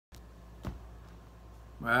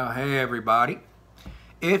Well, hey everybody.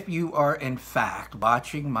 If you are in fact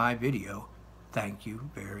watching my video, thank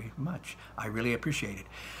you very much. I really appreciate it.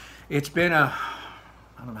 It's been I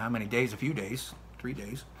don't know how many days, a few days, 3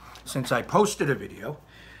 days, since I posted a video,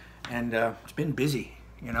 and it's been busy.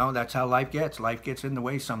 You know, that's how life gets. Life gets in the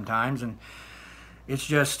way sometimes, and it's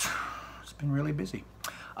been really busy.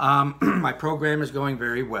 My program is going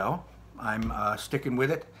very well. I'm sticking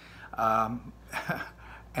with it,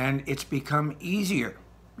 and it's become easier.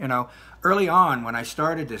 You know, early on when I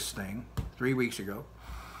started this thing 3 weeks ago,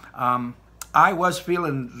 I was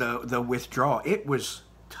feeling the withdrawal. It was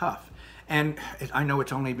tough, and I know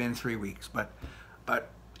it's only been 3 weeks, but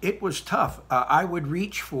it was tough. I would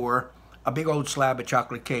reach for a big old slab of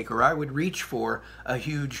chocolate cake, or I would reach for a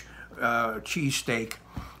huge cheesesteak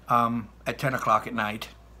at 10 o'clock at night,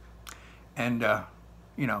 and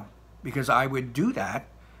you know, because I would do that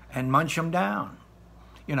and munch them down.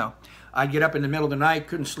 You know, I'd get up in the middle of the night,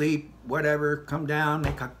 couldn't sleep, whatever, come down,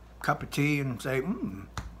 make a cup of tea and say,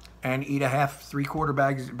 and eat a half,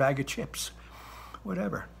 3/4 bag of chips,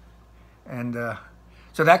 whatever. And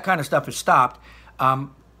so that kind of stuff has stopped,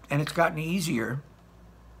 and it's gotten easier.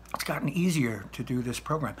 It's gotten easier to do this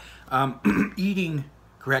program. Eating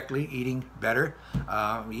correctly, eating better,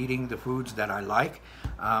 eating the foods that I like.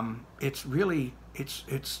 It's really,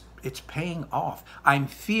 it's paying off. I'm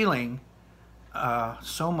feeling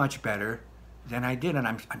so much better than I did, and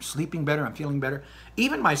I'm sleeping better. I'm feeling better.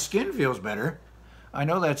 Even my skin feels better. I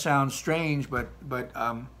know that sounds strange, but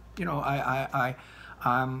you know,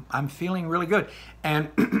 I'm feeling really good.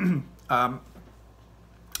 And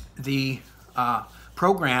the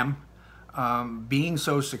program being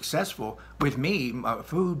so successful with me,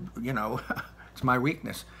 food, you know, it's my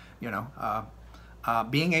weakness. You know,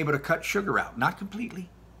 being able to cut sugar out, not completely.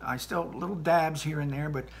 I still little dabs here and there,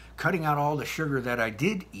 but cutting out all the sugar that I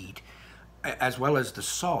did eat, as well as the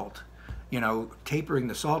salt, you know, tapering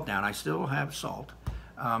the salt down. I still have salt,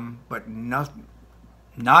 but not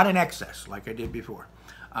in excess like I did before.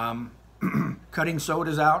 Cutting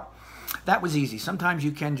sodas out, that was easy. Sometimes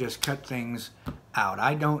you can just cut things out.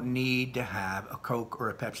 I don't need to have a Coke or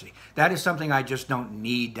a Pepsi. That is something I just don't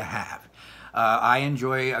need to have. I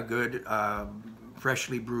enjoy a good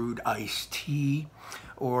freshly brewed iced tea,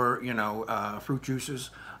 or, you know, fruit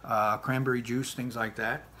juices, cranberry juice, things like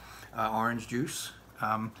that, orange juice.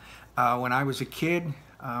 When I was a kid,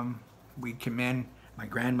 we'd come in, my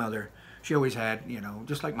grandmother, she always had, you know,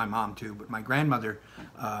 just like my mom too, but my grandmother,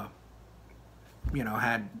 you know,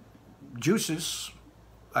 had juices,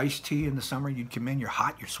 iced tea in the summer. You'd come in, you're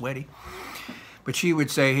hot, you're sweaty. But she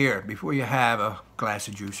would say, here, before you have a glass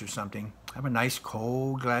of juice or something, have a nice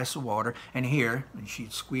cold glass of water, and here, and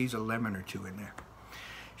she'd squeeze a lemon or two in there.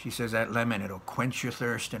 She says that lemon, it'll quench your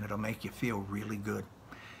thirst and it'll make you feel really good.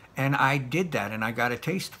 And I did that, and I got a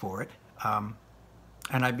taste for it. And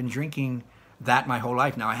I've been drinking that my whole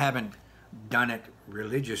life. Now, I haven't done it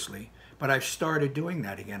religiously, but I've started doing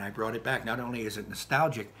that again. I brought it back. Not only is it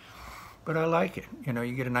nostalgic, but I like it. You know,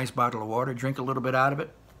 you get a nice bottle of water, drink a little bit out of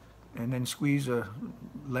it, and then squeeze a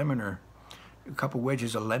lemon or a couple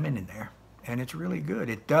wedges of lemon in there, and it's really good.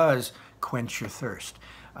 It does quench your thirst,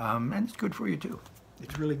 and it's good for you too.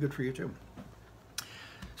 It's really good for you too.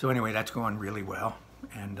 So anyway, that's going really well.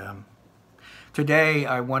 And today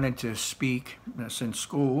I wanted to speak, since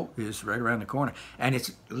school is right around the corner, and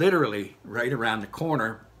it's literally right around the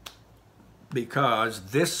corner,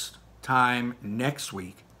 because this time next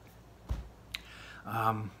week,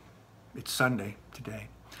 it's Sunday today,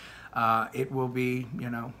 it will be, you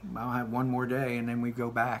know, I'll have one more day and then we go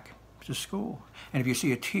back to school. And if you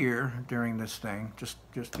see a tear during this thing,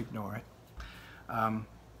 just ignore it.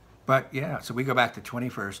 But yeah, so we go back to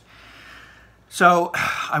 21st. So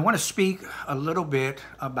I want to speak a little bit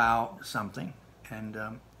about something,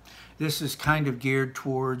 and this is kind of geared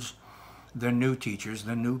towards the new teachers,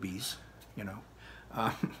 the newbies, you know,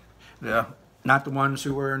 not the ones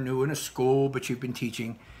who are new in a school, but you've been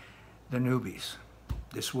teaching, the newbies.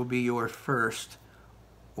 This will be your first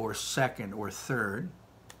or second or third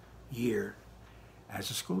year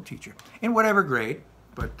as a school teacher, in whatever grade,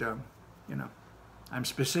 but you know, I'm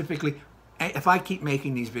specifically, if I keep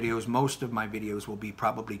making these videos, most of my videos will be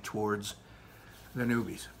probably towards the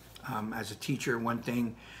newbies. As a teacher, one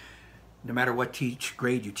thing, no matter what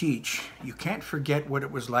grade you teach, you can't forget what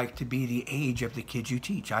it was like to be the age of the kids you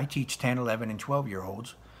teach. I teach 10, 11, and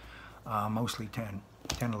 12-year-olds, mostly 10,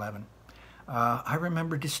 11. I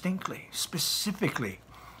remember distinctly, specifically,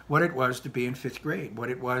 what it was to be in 5th grade, what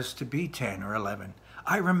it was to be 10 or 11.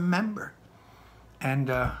 I remember. And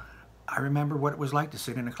I remember what it was like to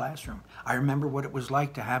sit in a classroom. I remember what it was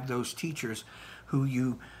like to have those teachers who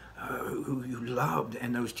you who you loved,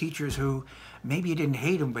 and those teachers who maybe you didn't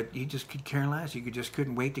hate them, but you just could care less. You just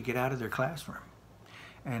couldn't wait to get out of their classroom.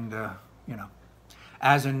 And, you know,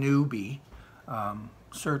 as a newbie,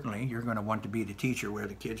 certainly you're going to want to be the teacher where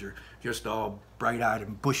the kids are just all bright-eyed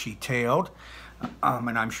and bushy-tailed,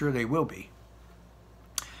 and I'm sure they will be.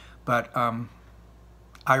 But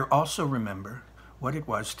I also remember what it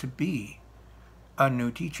was to be a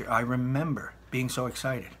new teacher. I remember being so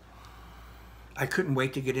excited. I couldn't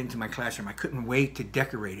wait to get into my classroom. I couldn't wait to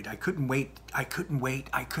decorate it. I couldn't wait. I couldn't wait.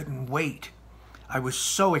 I couldn't wait. I was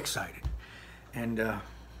so excited. And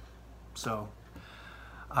so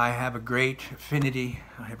I have a great affinity.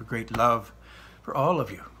 I have a great love for all of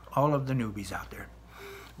you, all of the newbies out there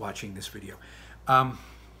watching this video.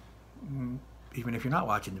 Even if you're not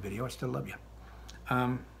watching the video, I still love you.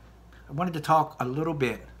 I wanted to talk a little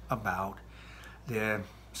bit about the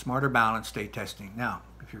Smarter Balance state testing. Now,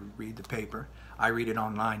 if you read the paper, I read it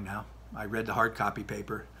online now. I read the hard copy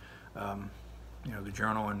paper, you know, the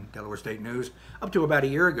Journal and Delaware State News, up to about a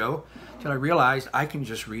year ago, till I realized I can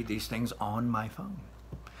just read these things on my phone.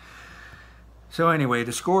 So anyway,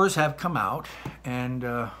 the scores have come out, and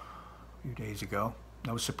a few days ago,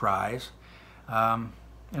 no surprise,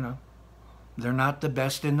 you know, they're not the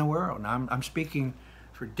best in the world. Now, I'm speaking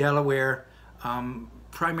for Delaware,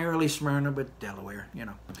 primarily Smyrna, but Delaware, you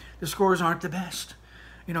know. The scores aren't the best.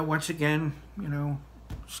 You know, once again, you know,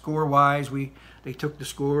 score-wise, they took the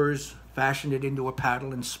scores, fashioned it into a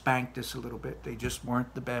paddle, and spanked us a little bit. They just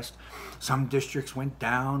weren't the best. Some districts went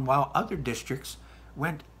down, while other districts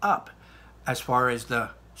went up as far as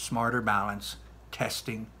the Smarter Balance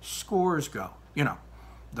testing scores go. You know,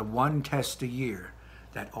 the one test a year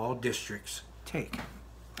that all districts take.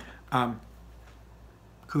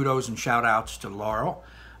 Kudos and shout outs to Laurel.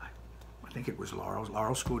 I think it was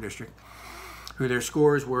Laurel School District, who their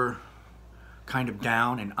scores were kind of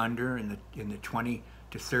down and under in the 20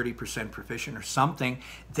 to 30% proficient or something.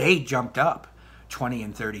 They jumped up 20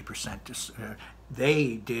 and 30%.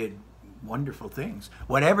 They did wonderful things.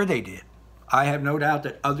 Whatever they did, I have no doubt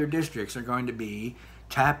that other districts are going to be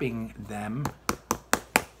tapping them,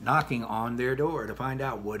 knocking on their door to find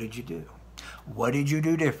out, what did you do? What did you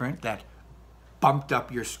do different that bumped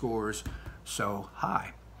up your scores so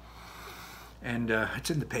high? And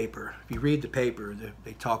it's in the paper. If you read the paper,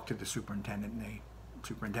 they talked to the superintendent, and the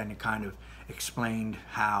superintendent kind of explained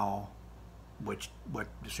how, what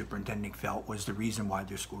the superintendent felt was the reason why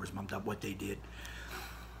their scores bumped up, what they did.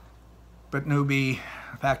 But newbie,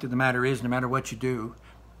 the fact of the matter is, no matter what you do,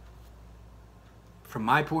 from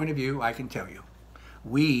my point of view, I can tell you,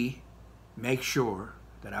 we make sure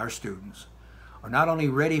that our students are not only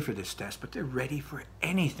ready for this test, but they're ready for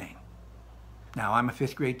anything. Now, I'm a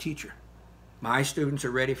 5th grade teacher. My students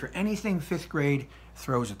are ready for anything 5th grade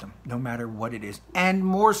throws at them, no matter what it is, and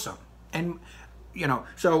more so. And, you know,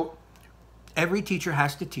 so every teacher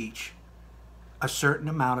has to teach a certain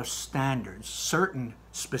amount of standards, certain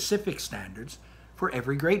specific standards for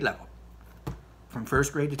every grade level, from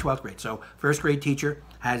 1st grade to 12th grade. So 1st grade teacher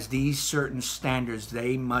has these certain standards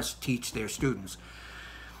they must teach their students.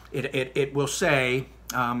 It will say,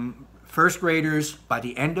 1st graders, by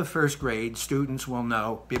the end of 1st grade, students will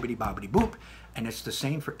know bibbidi bobbidi boop, and it's the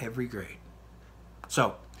same for every grade.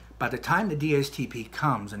 So by the time the DSTP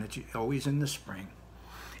comes, and it's always in the spring,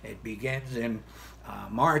 it begins in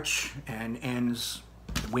March and ends,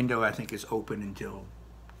 the window I think is open until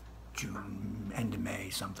June, end of May,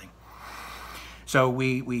 something. So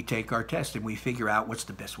we take our test and we figure out what's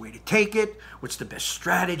the best way to take it, what's the best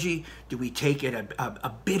strategy. Do we take it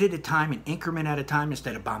a bit at a time, an increment at a time,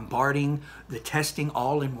 instead of bombarding the testing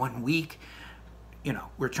all in one week? You know,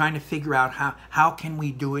 we're trying to figure out how can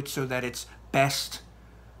we do it so that it's best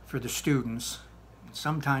for the students.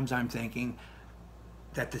 Sometimes I'm thinking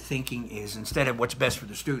that the thinking is, instead of what's best for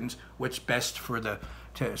the students, what's best for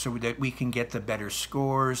so that we can get the better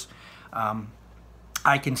scores.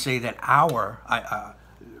 I can say that our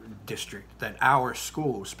district, that our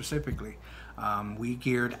school specifically, we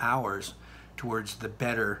geared ours towards the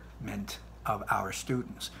betterment of our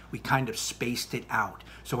students. We kind of spaced it out,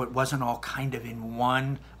 so it wasn't all kind of in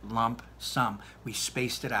one lump sum. We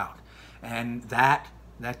spaced it out, and that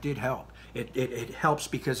did help. It helps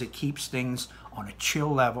because it keeps things on a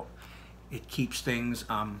chill level. It keeps things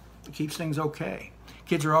okay.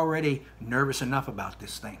 Kids are already nervous enough about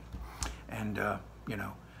this thing, and you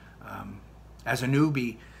know, as a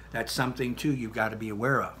newbie, that's something too you've got to be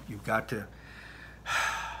aware of. You've got to,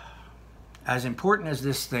 as important as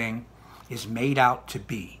this thing is made out to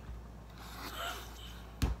be,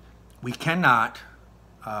 we cannot,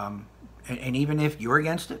 and even if you're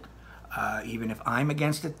against it, Even if I'm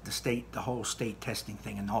against it, the whole state testing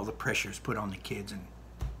thing and all the pressures put on the kids and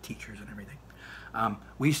teachers and everything.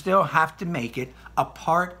 We still have to make it a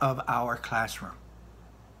part of our classroom.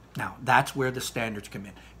 Now, that's where the standards come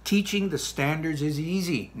in. Teaching the standards is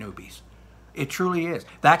easy, newbies. It truly is.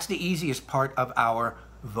 That's the easiest part of our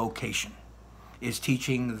vocation, is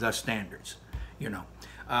teaching the standards, you know.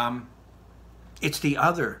 It's the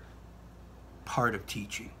other part of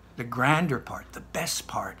teaching, the grander part, the best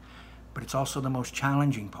part, but it's also the most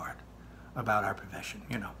challenging part about our profession,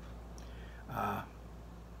 you know.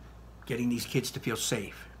 Getting these kids to feel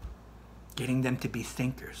safe, getting them to be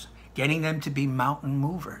thinkers, getting them to be mountain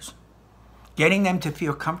movers, getting them to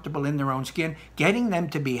feel comfortable in their own skin, getting them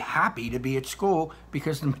to be happy to be at school,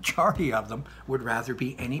 because the majority of them would rather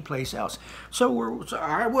be anyplace else. So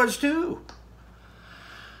I was too.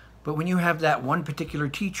 But when you have that one particular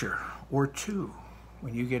teacher or two,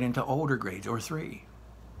 when you get into older grades or 3,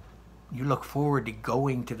 you look forward to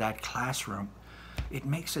going to that classroom, it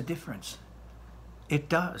makes a difference. It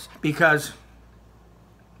does. Because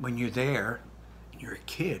when you're there and you're a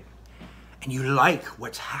kid and you like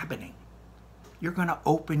what's happening, you're going to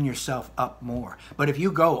open yourself up more. But if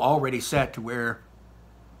you go already set to where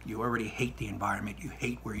you already hate the environment, you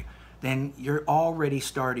hate where you, then you're already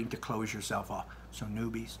starting to close yourself off. So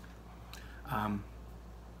newbies,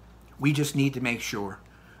 we just need to make sure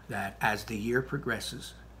that as the year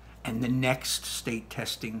progresses and the next state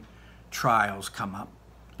testing trials come up,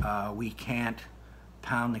 we can't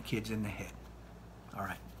pound the kids in the head. All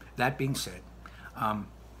right. That being said,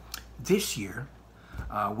 this year,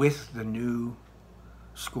 with the new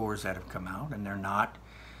scores that have come out, and they're not,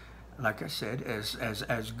 like I said,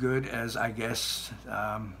 as good as I guess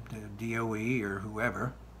the DOE or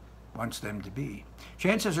whoever wants them to be.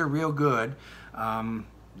 Chances are real good.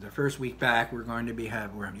 The first week back, we're going to be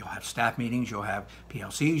you'll have staff meetings, you'll have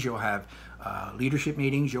PLCs, you'll have leadership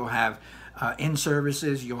meetings, you'll have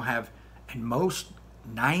in-services, you'll have, and most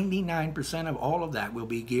 99% of all of that will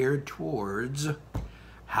be geared towards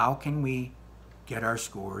how can we get our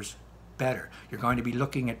scores better. You're going to be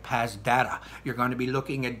looking at past data. You're going to be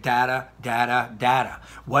looking at data.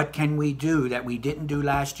 What can we do that we didn't do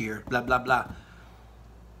last year? Blah, blah, blah.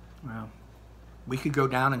 Well, we could go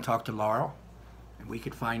down and talk to Laurel, and we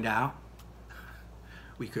could find out.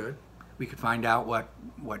 We could find out what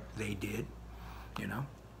they did, you know.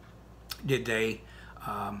 Did they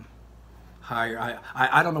hire,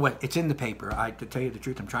 I don't know what, it's in the paper. To tell you the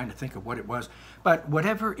truth, I'm trying to think of what it was. But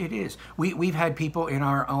whatever it is, we've had people in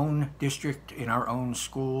our own district, in our own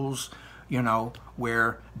schools, you know,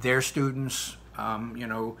 where their students, you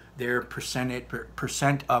know, their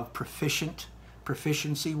percent of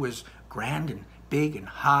proficiency was grand and big and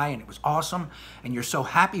high, and it was awesome, and you're so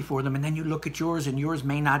happy for them, and then you look at yours, and yours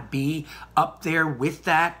may not be up there with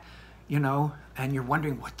that, you know, and you're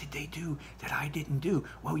wondering, what did they do that I didn't do?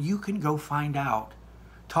 Well, you can go find out.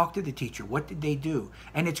 Talk to the teacher. What did they do?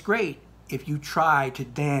 And it's great if you try to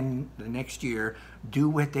then, the next year, do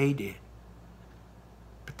what they did.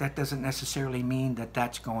 But that doesn't necessarily mean that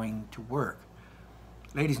that's going to work.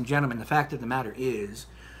 Ladies and gentlemen, the fact of the matter is,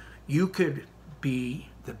 you could be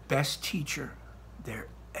the best teacher there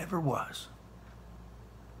ever was.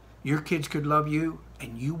 Your kids could love you,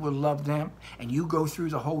 and you will love them, and you go through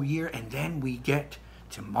the whole year, and then we get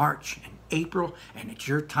to March and April, and it's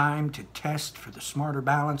your time to test for the smarter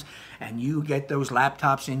balance, and you get those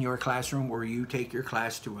laptops in your classroom, or you take your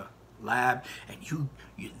class to a lab, and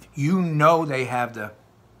you know they have the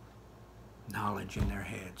knowledge in their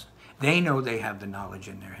heads. They know they have the knowledge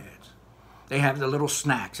in their heads. They have the little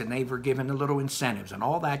snacks, and they were given the little incentives and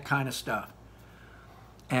all that kind of stuff.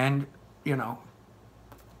 And, you know,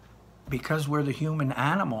 because we're the human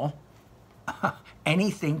animal,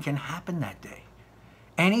 anything can happen that day.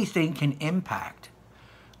 Anything can impact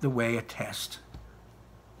the way a test,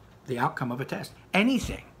 the outcome of a test.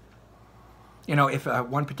 Anything. You know, if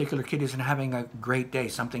one particular kid isn't having a great day,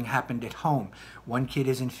 something happened at home, one kid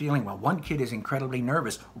isn't feeling well, one kid is incredibly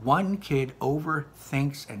nervous, one kid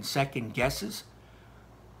overthinks and second guesses.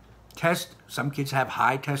 Some kids have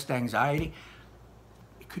high test anxiety.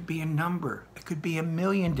 It could be a number. It could be a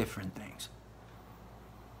million different things.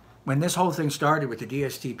 When this whole thing started with the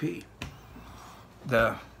DSTP,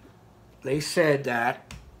 they said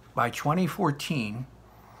that by 2014,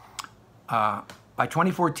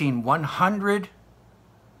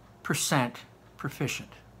 100% proficient.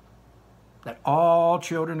 That all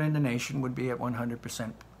children in the nation would be at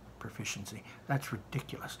 100% proficiency. That's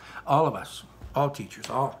ridiculous. All of us, all teachers,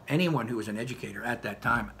 anyone who was an educator at that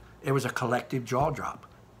time, it was a collective jaw drop.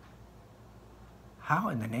 How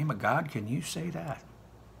in the name of God can you say that?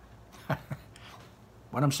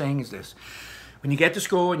 What I'm saying is this. When you get to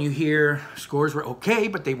school and you hear scores were okay,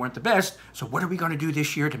 but they weren't the best, so what are we going to do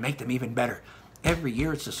this year to make them even better? Every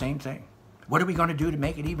year it's the same thing. What are we going to do to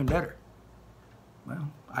make it even better?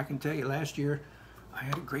 Well, I can tell you last year, I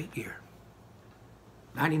had a great year.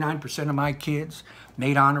 99% of my kids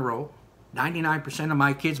made honor roll. 99% of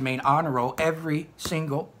my kids made honor roll every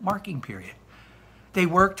single marking period. They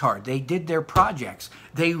worked hard. They did their projects.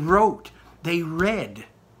 They wrote. They read.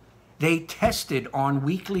 They tested on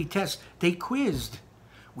weekly tests. They quizzed.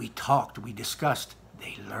 We talked. We discussed.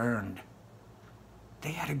 They learned.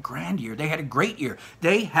 They had a grand year. They had a great year.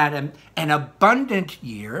 They had an abundant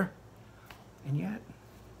year. And yet,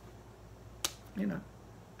 you know,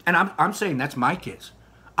 and I'm saying that's my kids.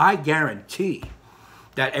 I guarantee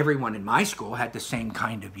that everyone in my school had the same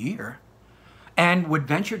kind of year, and would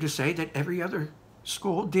venture to say that every other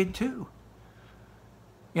school did too.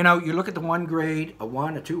 You know, you look at the one grade, a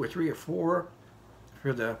 1, a 2, a 3, or 4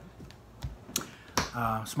 for the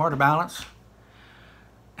Smarter Balance,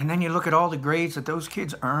 and then you look at all the grades that those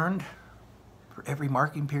kids earned for every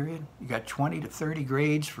marking period. You got 20 to 30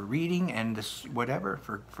 grades for reading and this whatever.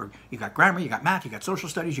 For you got grammar, you got math, you got social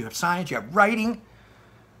studies, you have science, you have writing.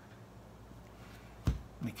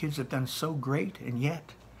 And the kids have done so great, and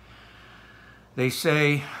yet they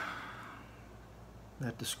say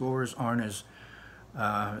that the scores aren't as,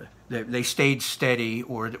 they stayed steady,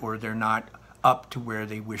 or they're not up to where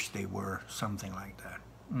they wish they were, something like that.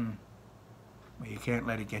 Well, you can't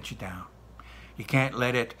let it get you down. You can't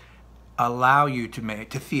let it allow you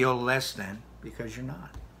to feel less than, because you're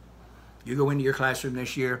not. You go into your classroom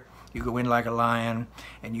this year, you go in like a lion,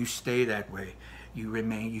 and you stay that way.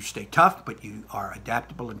 You stay tough, but you are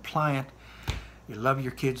adaptable and pliant. You love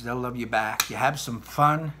your kids, they'll love you back. You have some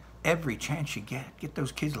fun every chance you get. Get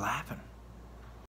those kids laughing.